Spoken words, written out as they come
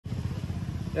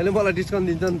यसले मलाई डिस्काउन्ट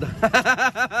दिन्छ नि त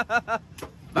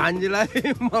भान्जीलाई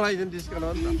मलाई चाहिँ डिस्काउन्ट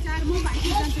हो नि त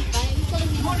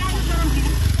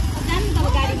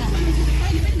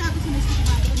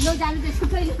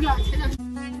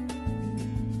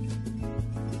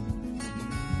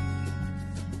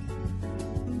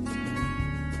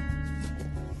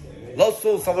लसो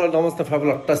सबैलाई नमस्ते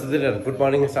फ्याबुलस गुड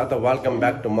मर्निङ साथ वेलकम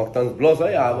ब्याक टु मक्तन्स ब्लग्स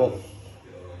है अब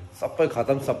सबै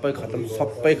खतम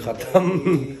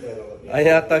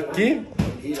यहाँ तक कि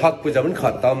छठ पूजा पनि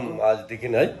खतम आजदेखि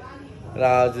है र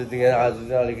आजदेखि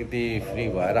अलिकति फ्री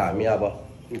भएर हामी अब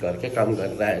घरकै काम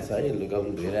गरिरहेछ है लुगा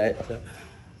पनि धोइरहेछ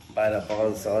बाहिर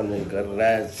पकाउन सहन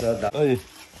गरिरहेछ है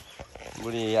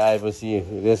बुढी आएपछि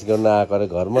रेस्ट गर्न आएको अरे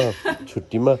घरमा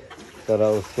छुट्टीमा तर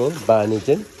उसको बानी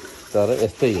चाहिँ तर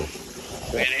यस्तै हो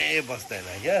फेरि बस्दैन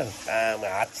क्या काम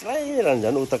हात चिलाइरहन्छ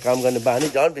झन् उता काम गर्ने बानी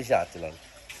झन् बेसी हात चिलाउनु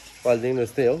कहिलेदेखि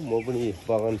जस्तै हो म पनि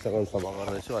बगान सगान सफा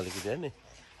गरेछु अलिकति है नि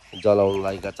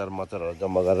जलाउनुलाई गचार मचरहरू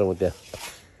जम्मा गरेर म त्यहाँ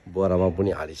बोरामा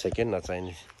पनि हालिसकेँ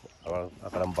नचाहिने अब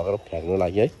आक्राम पक्राम फ्याँक्नु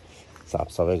लागि है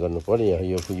साफसफाइ गर्नु पऱ्यो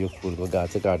यो फुलको गाछ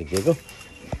चाहिँ काटिदिएको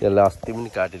यसलाई अस्ति पनि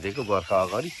काटिदिएको बर्खा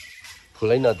अगाडि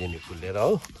फुलै नदिने फुलेर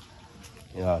हो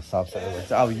यहाँ साफसफाइ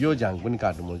गर्छ अब यो झ्याङ पनि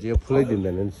काट्नु मन चाहिँ यो फुलै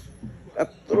दिँदैन नि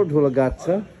यत्रो ठुलो गाछ छ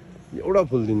एउटा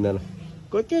फुल दिँदैन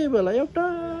कोही बेला एउटा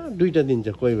दुईवटा दिन्छ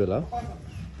कोही बेला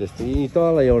त्यस्तै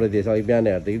तल एउटा दिएछ अघि बिहान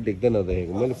हेर्दाखेरि देख्दै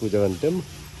नदेखेको मैले पूजा गर्ने टाइम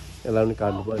यसलाई पनि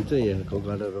काट्नु पर्छ यहाँको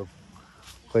गरेर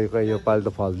कोही यो पालि त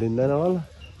फल दिँदैन होला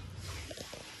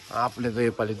आफूले त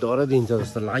योपालि डरै दिन्छ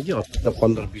जस्तो लाग्यो अस्ति त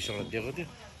 15-20वटा दिएको थियो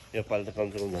योपालि त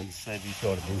कमसेकम झन्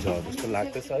 100-200वटा दिन्छ जस्तो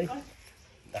लाग्दैछ है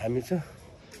दामी छ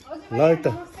ल त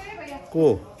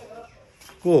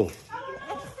को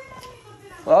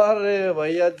अरे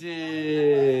भैयाजी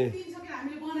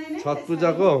छठ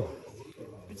पूजाको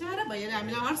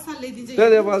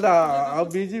अब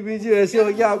बिजी ऐसे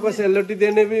हो गया आपको सेलिब्रिटी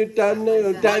देने भी टाइम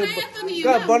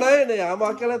बनाए नहीं हम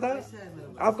अकेला था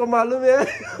आपको मालूम है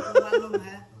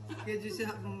कि जैसे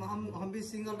हम भी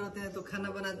सिंगल रहते हैं तो खाना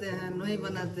बनाते हैं नहीं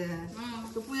बनाते हैं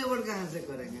तो पूजा वर्ड कहाँ से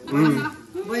करेंगे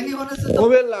बहनी होने से वो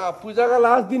पूजा का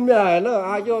लास्ट दिन में आया ना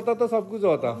आगे होता तो सब कुछ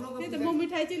होता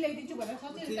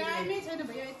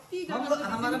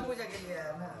हमारा पूजा के लिए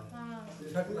आया ना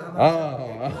हाँ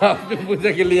आपके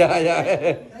पूजा के लिए आया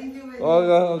है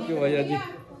ओके भैया जी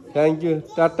थैंक यू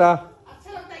टाटा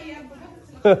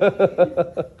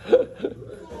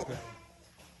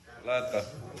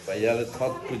भैयाले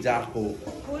छठ पूजाको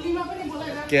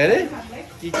के अरे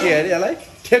यसलाई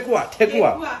ठेकुवा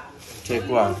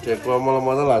मलाई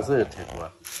मजा लाग्छ यो ठेकुवा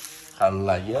खानु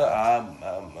लागि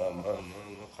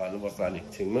खानुपर्छ अलिक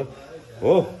एकछिनमा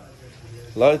हो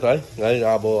ल त है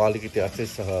अब अलिकति अझै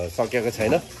सकेको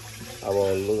छैन अब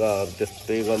लुगाहरू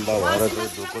त्यस्तै गन्दा भएर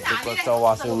धुको छ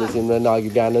वासिङ मेसिनमा अघि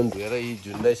बिहान पनि धोएर यी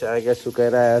झुन्डाइसकेको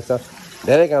सुकाइरहेको छ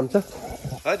धेरै काम छ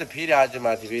है त फेरि आज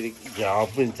माथि फेरि घ्याउ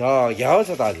पनि छ घ्याउ छ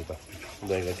त आज त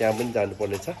गएको त्यहाँ पनि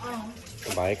जानुपर्ने छ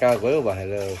भाइ कहाँ गयो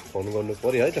भाइलाई फोन गर्नु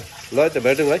पऱ्यो है त ल त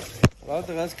भेटौँ है ल त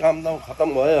गाइस काम दाम खतम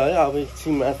भयो है अब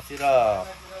एकछिन माथितिर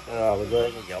अब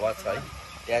गएको घ्यावा छ है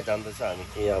त्यहाँ जाँदैछ हामी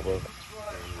केही अब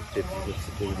त्यतिको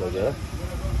सिटिङ लगेर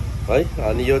है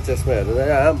अनि यो चस्मा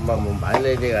हेर्नु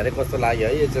भाइले अरे कस्तो लाग्यो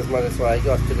है यो चस्माको सुहायो कि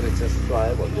अस्तिको चस्मा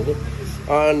सुहायो भनिदिनु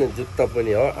अनि जुत्ता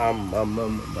पनि हो आम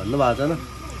भन्नुभएको छ न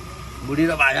बुढी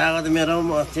र भाइ आएको त मेरो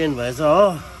चेन्ज भएछ हो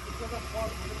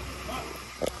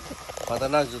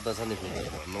खतरनाक जुत्ता छ नि फेरि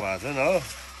भन्नुभएको छ नि हो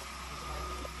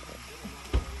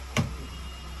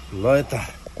ल त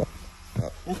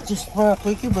चस्मा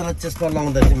कोही बेला चस्मा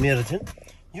लाउँदा चाहिँ मेरो चाहिँ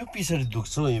यो पछाडि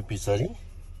दुख्छ यो पछाडि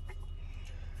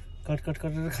कट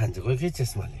खान्छ कोही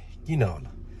चस्माले किन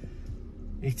होला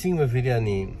एकछिनमा फेरि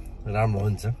अनि राम्रो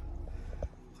हुन्छ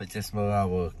खोइ चस्मा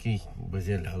अब के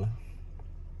बुझिहाल्यो होला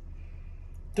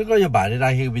त्यो यो भारी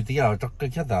राखेको बित्तिकै अब टक्क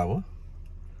क्या त अब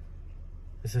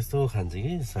यस्तो खान्छ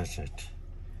कि साइड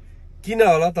किन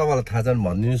होला तपाईँलाई थाहा छ भने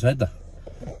भनिदिनुहोस् है त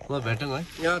ल भेटौँ है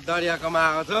यहाँ दरियाकोमा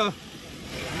आएको छ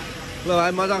ल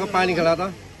भाइ मजाको पानी खेला त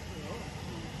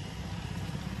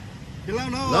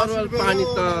नर्मल पानी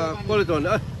त कसले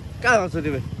चलाउने कहाँ गर्छ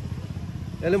तिमी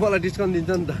यसले मलाई डिस्काउन्ट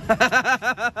दिन्छ नि त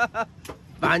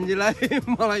भान्जीलाई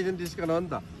मलाई चाहिँ डिस्काउन्ट हो नि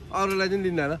त अरूलाई चाहिँ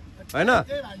दिँदैन होइन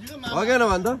हो कि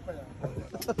भन्छ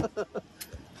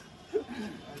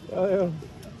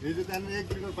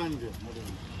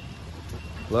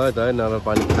ल त है नर्मल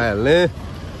पानी खाइहाल्ने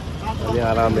अनि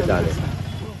आरामले जाने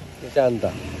अन्त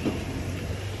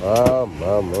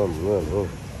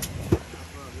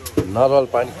नर्मल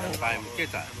पानी खानु पायो के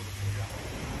छ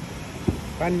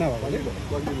पानी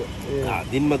नभएको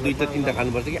दिनमा 2-3टा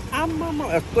खानुपर्छ कि आमामा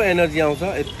यस्तो एनर्जी आउँछ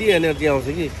यति एनर्जी आउँछ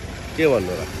कि के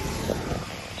भन्नु र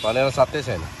भनेर सत्य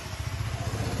छैन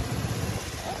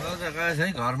जग्गा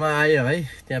चाहिँ घरमा आयो है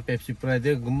त्यहाँ पेप्सी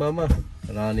पुऱ्याइदियो गुम्बामा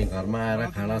र अनि घरमा आएर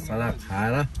खानासाना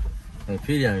खाएर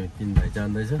फेरि हामी 3 भाइ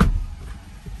जाँदैछ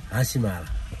हाँसीमारा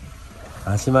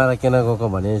किन गएको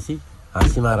भनेपछि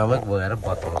हाँसीमारामा गएर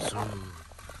बताउँछु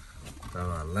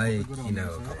तपाईँहरूलाई किन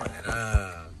गएको भनेर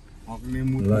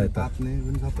ल यता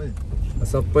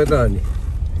सबै त अनि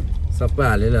सबै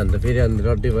हालेन भने त फेरि अनि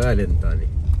रड्डी भइहाल्यो नि त अनि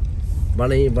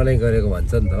बनाइ गरेको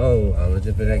भन्छ नि त हौ हाम्रो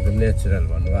चाहिँ फेरि एकदम नेचुरल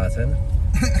भन्नुभएको छैन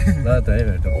ल त है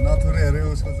भेटौँ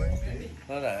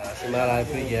हाँसीमारा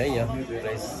आइपुग्यो है यहाँ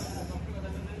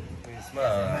उयसमा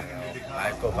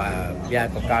भाइको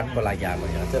बिहाको कार्डको लागि आएको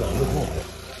यहाँ चाहिँ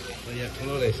यहाँ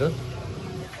ठुलो रहेछ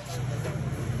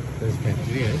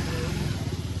फ्याक्ट्री है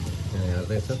यहाँ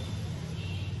हेर्दैछ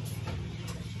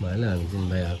भाइले हामी 3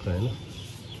 भाइ आएको होइन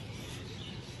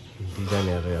डिजाइन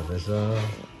हेरेर हेर्दैछ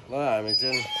ल हामी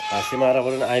चाहिँ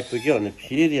हाँसीमाराबाट आइपुग्यो भने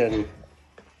फेरि अनि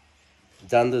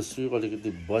जाँदैछु अलिकति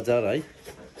बजार है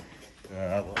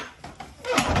अब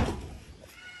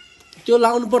त्यो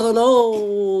लाउनु पर्दैन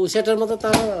हौ सेटरमा त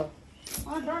तर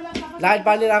लाइट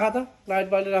बालिराख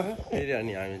फेरि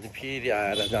अनि हामी चाहिँ फेरि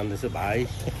आएर जाँदैछु भाइ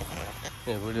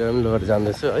बुढीलाई पनि लिएर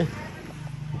जाँदैछु है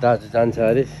दाजु जान्छ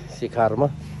अरे सिखारमा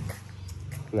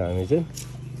हामी चाहिँ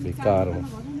भिक्कारमा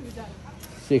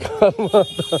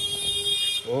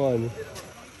हो अनि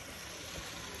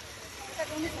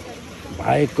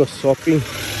भाइको सपिङ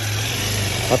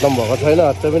खत्तम भएको छैन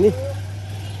अझै पनि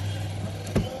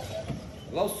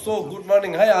ल सो गुड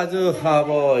मर्निङ है आज अब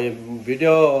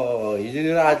भिडियो हिजो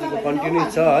आजको कन्टिन्यू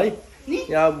छ है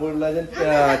यहाँ बुढीलाई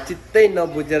चाहिँ चित्तै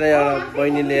नबुझेर यहाँ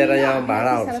बहिनी लिएर यहाँ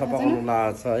भाँडाहरू सफा गर्नु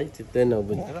लागेको छ है चित्तै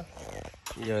नबुझेर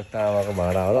यो तामाको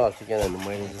भाँडाहरू अस्ति किनभने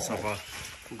मैले चाहिँ सफा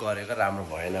गरेको राम्रो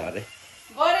भएन अरे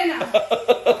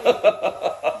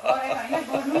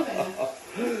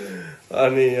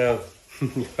अनि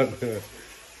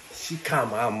सिखाम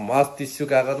मस्ती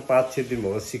सुकाएको त 5-6 दिन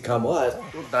भयो सिखाम हो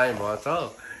यस्तो दामी भएछ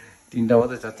 3टा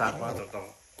मात्रै छ 4-5वटा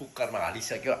कुकरमा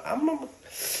हालिसक्यो आम्मा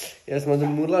यसमा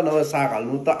चाहिँ मुला नभए साग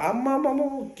हाल्नु त आम्मा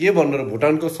के भन्नु र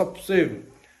भुटानको सबसे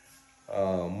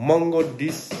महँगो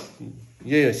डिस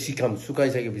यही हो सिखाम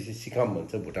सुकाइसकेपछि सिखाम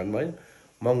भन्छ भुटानमा है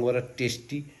महँगो र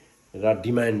टेस्टी र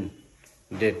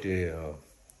डिमान्डेड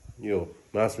यो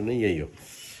मासु नै यही हो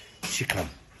सिखाम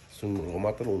सुँगुरको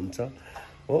मात्र हुन्छ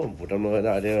हो भुटानमा गएर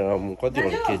अहिले कति हो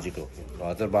केजीको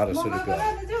 1200 रुपियाँ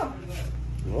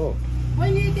हो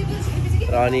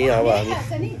र अनि अब हामी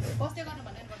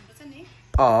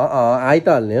आइ त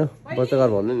हाल्ने हो बच्चाघर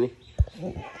भन्नु नि ल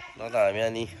त हामी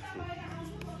अनि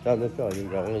जाँदैछौँ हामी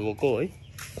भ्याउनु गएको है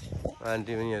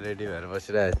आन्टी पनि यहाँ रेडी भएर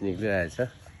बसिरहेको निक्लिरहेछ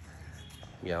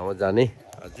घाउमा जाने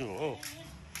हजुर हो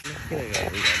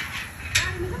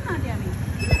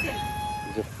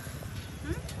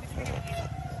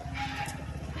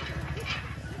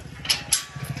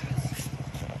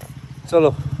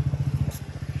चलो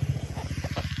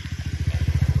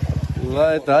ल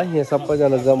यता यहाँ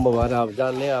सबैजना जम्मा भएर अब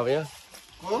जाने अब यहाँ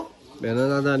भेना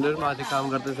नजाने माथि काम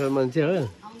गर्दैछ मान्छे हो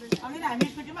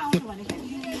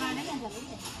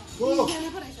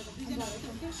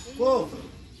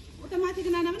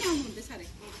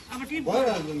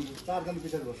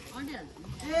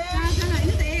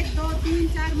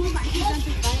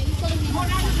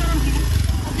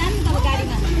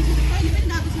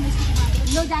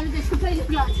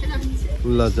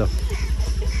ल जाऊ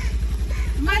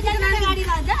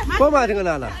को माथिको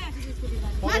नाना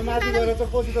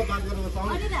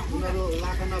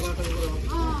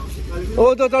ओ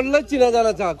त डल्लै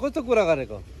चिनाजाना छ कस्तो कुरा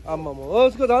गरेको आम्मा हो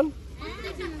उसको धन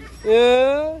ए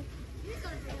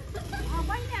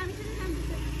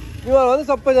तिमीहरू भने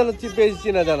सबैजना बेसी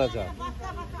चिनाजाना छ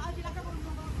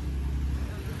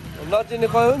नचिने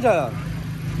कोही हुन्छ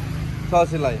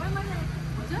ससीलाई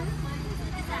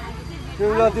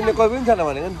तिमी नचिने कोही पनि छैन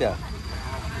भनेको नि त्यहाँ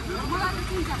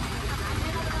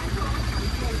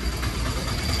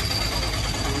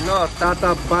ल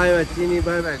टाटा बाई चिनी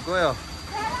बाई गयो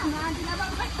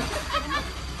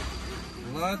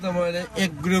ल त मैले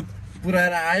एक ग्रुप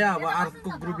पुऱ्याएर आयो अब अर्को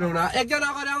ग्रुप ल्याउन एकजना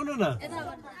अगाडि आउनु न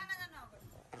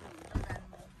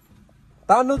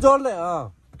तान्नु जोडले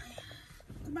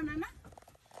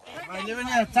अहिले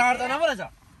पनि 4 जना पो रहेछ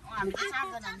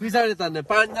पछाडि तान्ने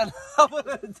 5 जना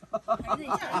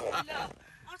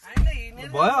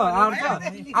भयो आउँछ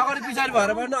अगाडि पछाडि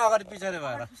भएर पनि अगाडि पछाडि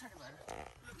भएर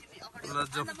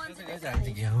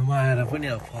घाउमा आएर पनि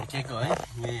अब फर्केको है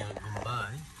यही हो गुम्बा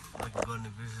है गर्ने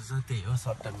विशेष त्यही हो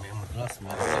सट्टा मेमोरस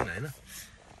मेरो होइन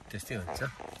त्यस्तै हुन्छ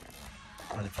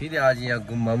अनि फेरि आज यहाँ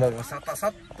गुम्बामा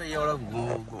साथै एउटा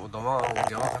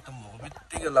घाउ खत्तम भएको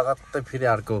बित्तिकै लगातार फेरि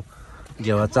अर्को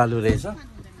घेवा चालु रहेछ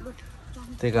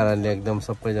त्यही कारणले एकदम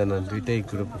सबैजना दुइटै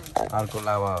ग्रुप अर्को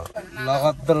लामा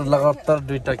लगातार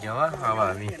दुइटा के हो अब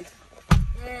हामी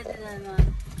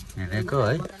हिँडेको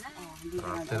है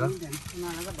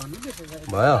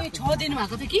भयो 6 दिन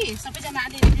भएको थियो कि सबैजना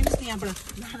आधी दिनुहोस् नि यहाँबाट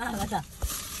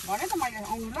भने त मैले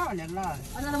आउनु ल भनेर ल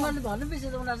अनि मैले भन्नु बिर्सेँ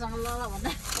उनीहरुसँग ल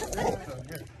भन्दै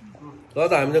ल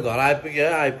त हामीले घर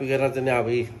आइपुगेर चाहिँ अब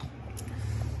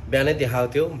बिहानै देखाएको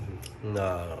थियो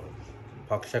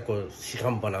फक्साको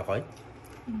सिखम बनाएको है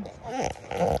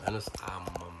हेर्नुहोस्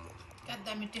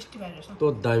दामी टेस्टी भइरहेछ कस्तो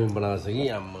दामी बनाएको छ कि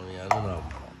आम्मा हेर्नु न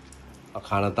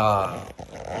खाना त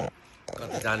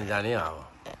कति जाने अब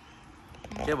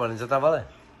के भनिन्छ तपाईँलाई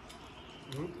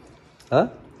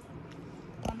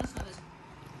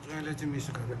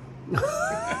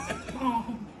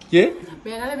के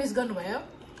भेनाले मिस गर्नुभयो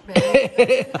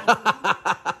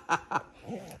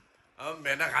अब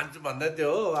भेना खान्छु भन्दै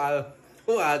थियो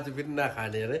हो आज पनि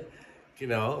नखाने अरे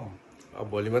किन हो अब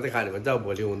भोलि मात्रै खाने भन्छ अब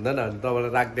भोलि हुँदैन अनि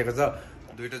तपाईँलाई राखिदिएको छ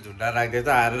दुइटा झुन्डा राखिदिएको छ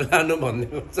आएर लानु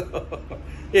भनिदिएको छ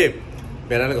ए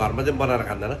भेनाले घरमा चाहिँ बनाएर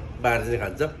खाँदैन बाहिर चाहिँ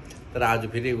खान्छ तर आज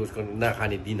फेरि उसको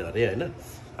नखाने दिन अरे होइन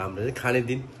हाम्रो चाहिँ खाने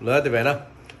दिन ल त भेना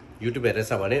युट्युब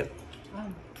हेरेछ भने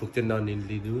थुक चाहिँ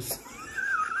ननिलिदिनुहोस्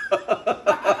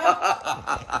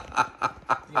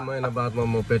महिना बादमा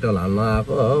म पेट्रोल हाल्न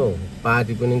आएको हो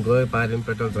पार्टी पनि गयो पार्टी पनि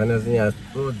पेट्रोल छैन यहाँ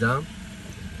यस्तो जाम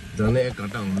झन् 1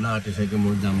 घन्टा हुन आँटिसक्यो म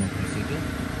जाममा फसेको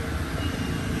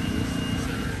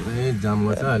पुरै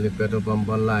जाममा छ अहिले पेट्रोल पम्प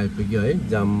बल्ल आइपुग्यो है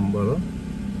जामबाट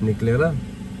निक्लेर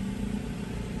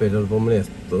पेट्रोल पम्प पनि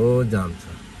यस्तो जाम छ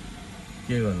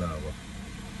के गर्नु अब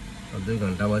 2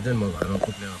 घन्टामा चाहिँ म घरमा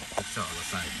पुग्छ होला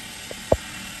सायद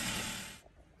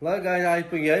ल गाई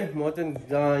आइपुग्यो है म चाहिँ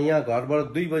यहाँ घरबाट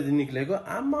 2 बजी निक्लेको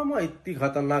आमामा यति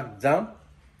खतरनाक जाम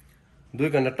 2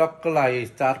 घन्टा टक्क लाग्यो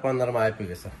 4:15 मा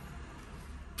आइपुगेछ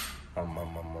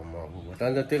आम्मामा भुटान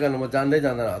त्यही कारण म जान्दै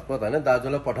जाँदैन हतपत होइन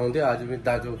दाजुलाई पठाउँथ्यो आज पनि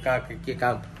दाजु कहाँ के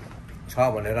काम छ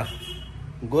भनेर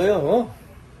गयो हो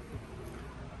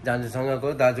जान्जुसँग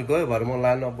गयो दाजु गयो भएर म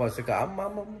लानु बसेको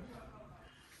आम्मामा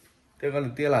त्यही कारण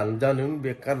तेल हाल्नु जानु पनि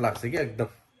बेकार लाग्छ कि एकदम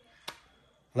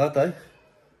ल त है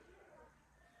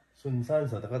सुनसान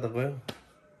छ त कता गयो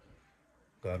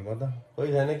घरमा त कोही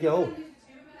छैन के हौ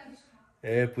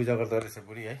ए पूजा गर्दा रहेछ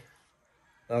बुढी है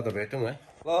ल त भेटौँ है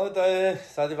ल त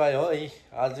साथीभाइ हो है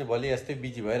आज चाहिँ भोलि यस्तै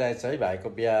बिजी भइरहेछ है भाइको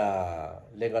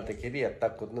बिहाले गर्दाखेरि यता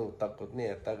कुद्नु उता कुद्ने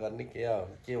यता गर्ने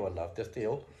के भन्नु अब त्यस्तै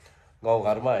हो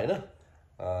गाउँघरमा होइन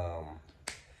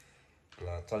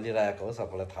चलिरहेको हो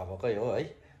सबैलाई थाहा भएकै हो है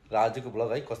र आजको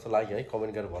ब्लग है कस्तो लाग्यो है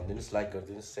कमेन्ट गरेर भनिदिनुहोस् लाइक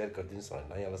गरिदिनुहोस् सेयर गरिदिनुहोस् होइन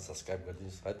यहाँलाई सब्सक्राइब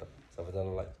गरिदिनुहोस् है त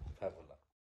सबैजनालाई